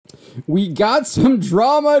We got some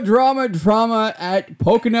drama at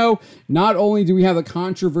Pocono. Not only do we have the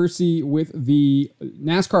controversy with the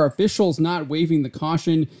NASCAR officials not waiving the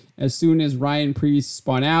caution as soon as Ryan Preece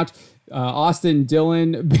spun out, Austin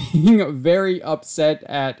Dillon being very upset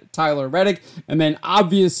at Tyler Reddick, and then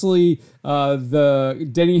obviously the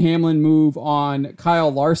Denny Hamlin move on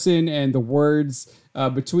Kyle Larson and the words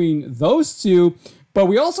between those two. But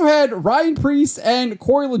we also had Ryan Preece and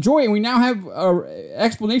Corey LaJoie, and we now have an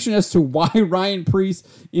explanation as to why Ryan Preece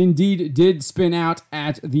indeed did spin out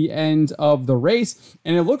at the end of the race.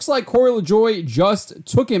 And it looks like Corey LaJoie just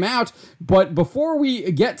took him out. But before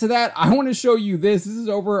we get to that, I want to show you this. This is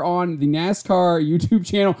over on the NASCAR YouTube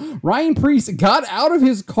channel. Ryan Preece got out of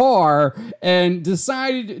his car and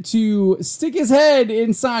decided to stick his head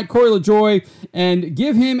inside Corey LaJoie and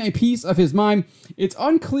give him a piece of his mind. It's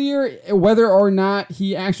unclear whether or not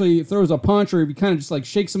he actually throws a punch or if he kind of just like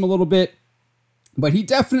shakes him a little bit. But he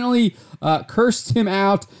definitely cursed him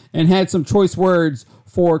out and had some choice words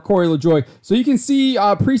for Corey LaJoie. So you can see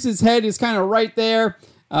Preece's head is kind of right there,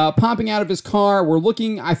 popping out of his car. We're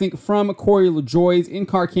looking, I think, from Corey LaJoie's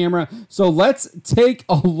in-car camera. So let's take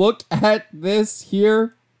a look at this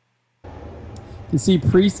here. You can see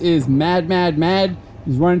Preece is mad.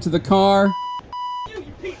 He's running to the car.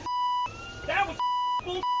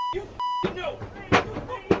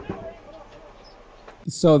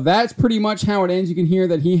 So that's pretty much how it ends. You can hear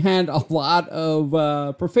that he had a lot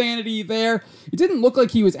of profanity there. It didn't look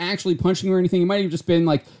like he was actually punching or anything. It might have just been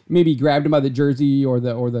like maybe grabbed him by the jersey or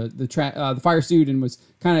the fire suit and was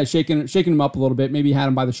kind of shaking him up a little bit. Maybe had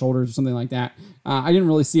him by the shoulders or something like that. I didn't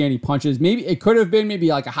really see any punches. Maybe it could have been maybe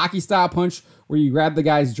like a hockey style punch where you grab the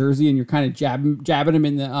guy's jersey and you're kind of jabbing him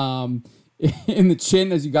in the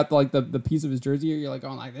chin as you got the piece of his jersey. Or you're like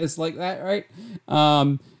going like this, like that,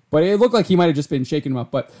 right? But it looked like he might have just been shaking him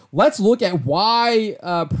up. But let's look at why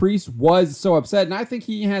Preece was so upset. And I think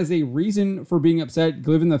he has a reason for being upset,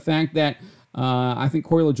 given the fact that I think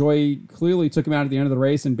Corey LaJoie clearly took him out at the end of the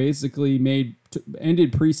race and basically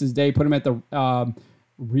ended Preece's day, put him at the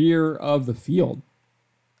rear of the field.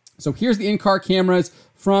 So here's the in-car cameras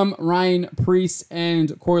from Ryan Preece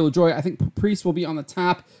and Corey LaJoie. I think Preece will be on the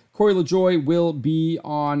top. Corey LaJoie will be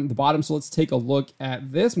on the bottom. So let's take a look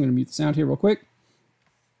at this. I'm going to mute the sound here real quick.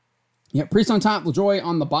 Yeah, Preece on top, LaJoie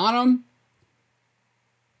on the bottom.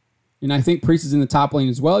 And I think Preece is in the top lane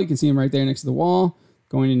as well. You can see him right there next to the wall,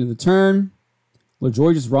 going into the turn.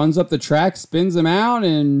 LaJoie just runs up the track, spins him out,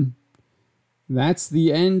 and that's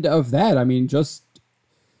the end of that. I mean, just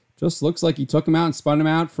looks like he took him out and spun him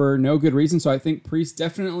out for no good reason. So I think Preece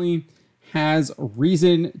definitely has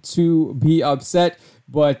reason to be upset.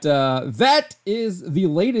 But that is the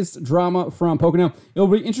latest drama from Pocono. It'll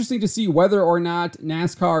be interesting to see whether or not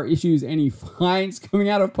NASCAR issues any fines coming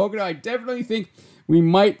out of Pocono. I definitely think we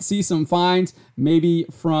might see some fines, maybe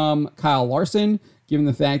from Kyle Larson, given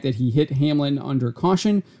the fact that he hit Hamlin under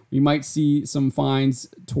caution. We might see some fines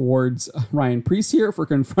towards Ryan Preece here for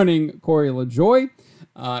confronting Corey LaJoie.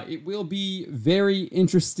 It will be very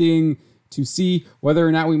interesting to see whether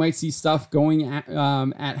or not we might see stuff going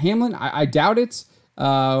at Hamlin. I doubt it.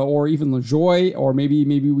 Or even LaJoie, or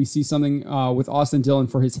maybe we see something with Austin Dillon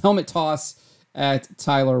for his helmet toss at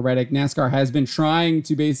Tyler Reddick. NASCAR has been trying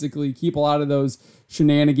to basically keep a lot of those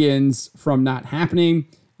shenanigans from not happening,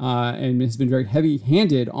 and has been very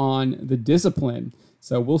heavy-handed on the discipline.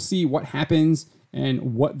 So we'll see what happens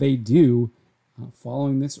and what they do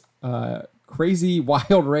following this crazy,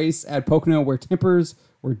 wild race at Pocono where tempers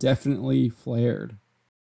were definitely flared.